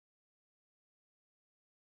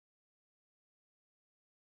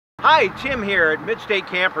Hi, Tim here at Midstate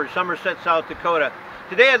Campers, Somerset, South Dakota.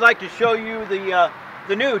 Today I'd like to show you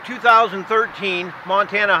the new 2013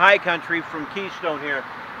 Montana High Country from Keystone here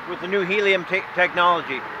with the new Helium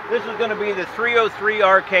Technology. This is going to be the 303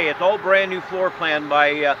 RK. It's all brand new floor plan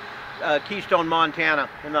by Keystone, Montana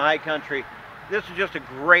in the High Country. This is just a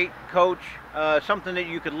great coach, something that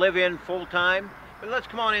you could live in full time. But let's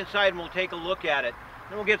come on inside and we'll take a look at it.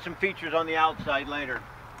 Then we'll get some features on the outside later.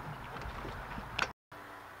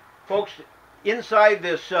 Folks, inside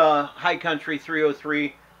this High Country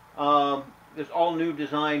 303, this all new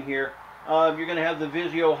design here, you're going to have the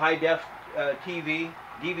Vizio high def TV,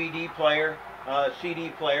 DVD player, CD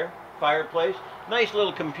player, fireplace, nice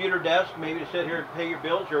little computer desk, maybe to sit here and pay your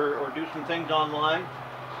bills or do some things online.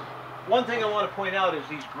 One thing I want to point out is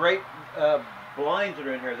these great blinds that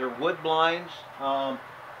are in here. They're wood blinds.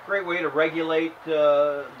 Great way to regulate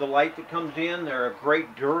the light that comes in. They're a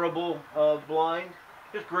great durable blind.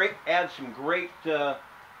 Just great, add some great,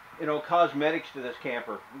 cosmetics to this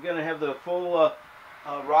camper. You're going to have the full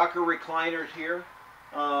rocker recliners here,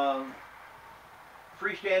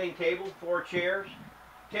 freestanding table, 4 chairs,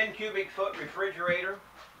 10 cubic foot refrigerator,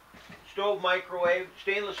 stove microwave,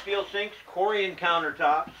 stainless steel sinks, Corian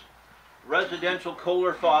countertops, residential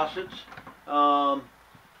Kohler faucets.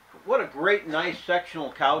 What a great, nice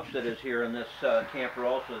sectional couch that is here in this camper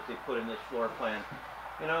also that they put in this floor plan.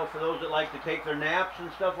 You know, for those that like to take their naps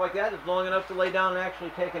and stuff like that, it's long enough to lay down and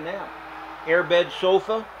actually take a nap. Airbed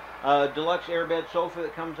sofa, deluxe airbed sofa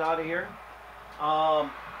that comes out of here.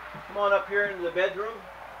 Come on up here into the bedroom.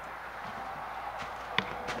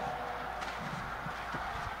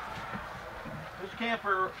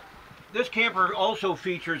 This camper also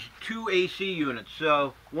features 2 AC units.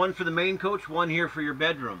 So one for the main coach, one here for your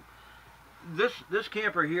bedroom. This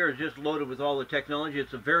camper here is just loaded with all the technology.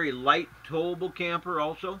 It's a very light towable camper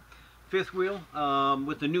also, 5th wheel,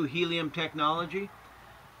 with the new Helium Technology.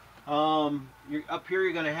 Up here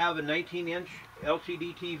you're going to have a 19-inch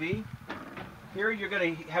LCD TV. Here you're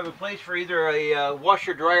going to have a place for either a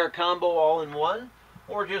washer-dryer combo all in one,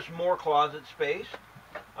 or just more closet space.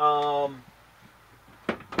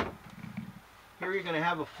 Here you're going to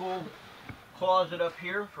have a full closet up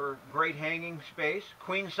here for great hanging space.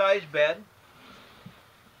 Queen-size bed.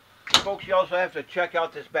 Folks, you also have to check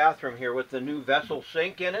out this bathroom here with the new vessel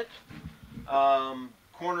sink in it.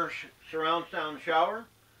 Corner surround sound shower.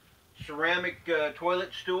 Ceramic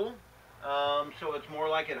toilet stool. So it's more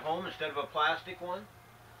like at home instead of a plastic one.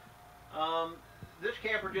 This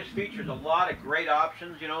camper just features a lot of great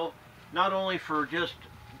options, not only for just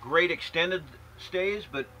great extended stays,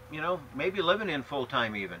 but maybe living in full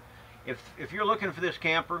time even. If you're looking for this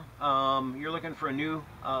camper, you're looking for a new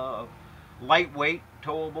lightweight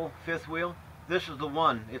towable 5th wheel, this is the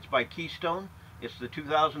one. It's by Keystone. It's the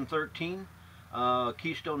 2013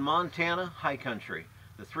 Keystone Montana High Country,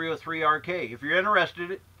 the 303 RK. If you're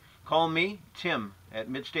interested, call me, Tim, at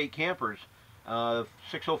Midstate Campers,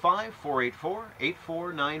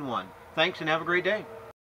 605-484-8491. Thanks and have a great day.